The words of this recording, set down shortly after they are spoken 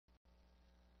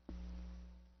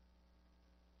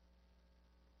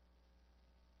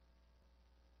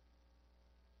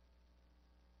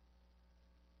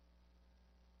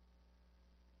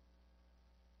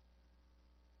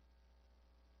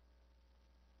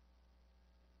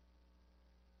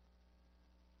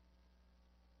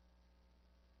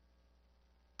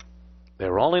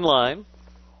They're all in line.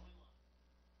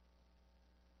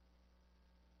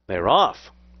 They're off.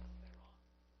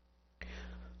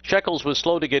 Shekels was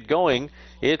slow to get going.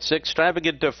 It's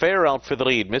Extravagant Affair out for the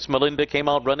lead. Miss Melinda came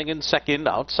out running in second.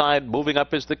 Outside, moving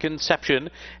up is the Conception.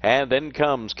 And then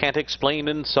comes Can't Explain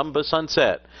and Samba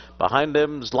Sunset. Behind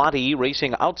them, Zloty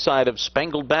racing outside of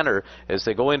Spangled Banner as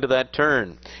they go into that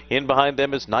turn. In behind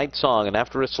them is Night Song. And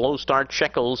after a slow start,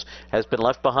 Shekels has been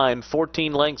left behind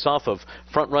 14 lengths off of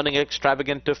front-running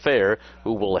Extravagant Affair,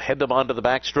 who will head them onto the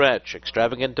back stretch.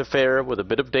 Extravagant Affair with a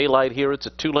bit of daylight here. It's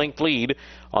a 2-length lead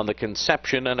on the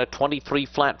Conception and a 23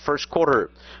 flat first quarter.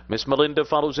 Miss Melinda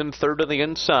follows in third on the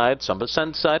inside. Samba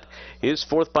Sunset is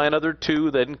fourth by another 2.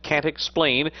 Then Can't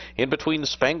Explain in between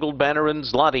Spangled Banner and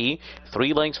Zloty.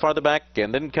 3 lengths farther back,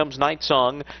 and then comes Night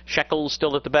Song. Shekels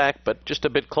still at the back, but just a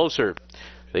bit closer.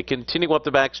 They continue up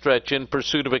the backstretch in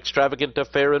pursuit of Extravagant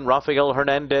Affair and Rafael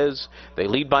Hernandez. They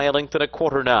lead by a length and a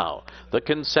quarter now. The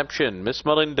Conception, Miss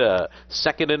Melinda,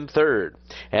 second and third.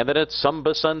 And then it's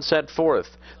Samba Sunset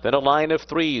fourth. Then a line of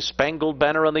 3. Spangled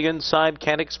Banner on the inside,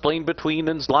 Can't Explain between,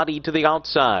 and Zloty to the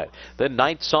outside. Then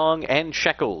Night Song and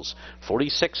Shekels.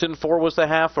 46 and 4 was the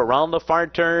half. Around the far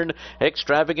turn,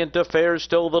 Extravagant Affair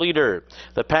still the leader.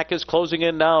 The pack is closing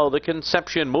in now. The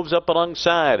Conception moves up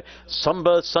alongside.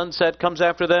 Samba Sunset comes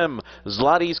after them.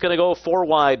 Zloty's going to go 4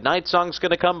 wide. Night Song's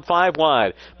going to come 5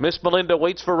 wide. Miss Melinda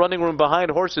waits for running room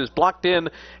behind horses. Blocked in,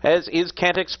 as is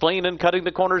Can't Explain, and cutting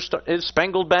the corner is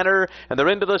Spangled Banner, and they're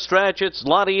into the stretch. It's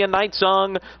Zloty and Night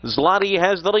Song. Zloty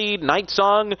has the lead. Night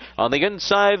Song on the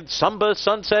inside. Samba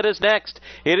Sunset is next.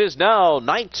 It is now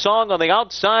Night Song on the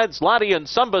outside. Zloty and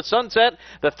Samba Sunset.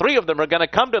 The 3 of them are going to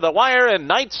come to the wire, and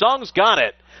Night Song's got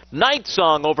it. Night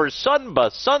Song over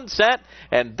Samba Sunset,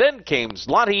 and then came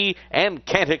Zloty and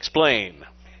Can't Explain.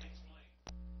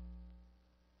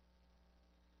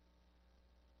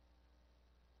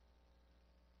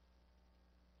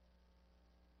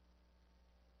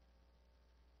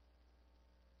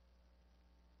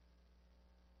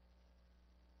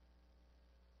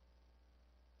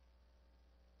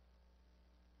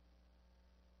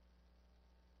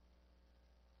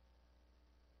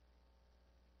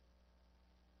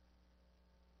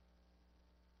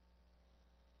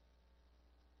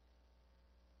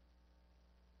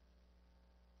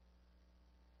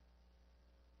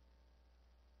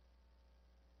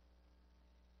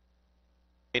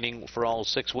 For all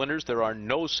 6 winners, there are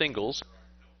no singles.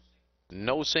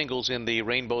 No singles in the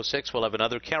Rainbow Six. We'll have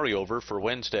another carryover for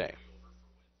Wednesday.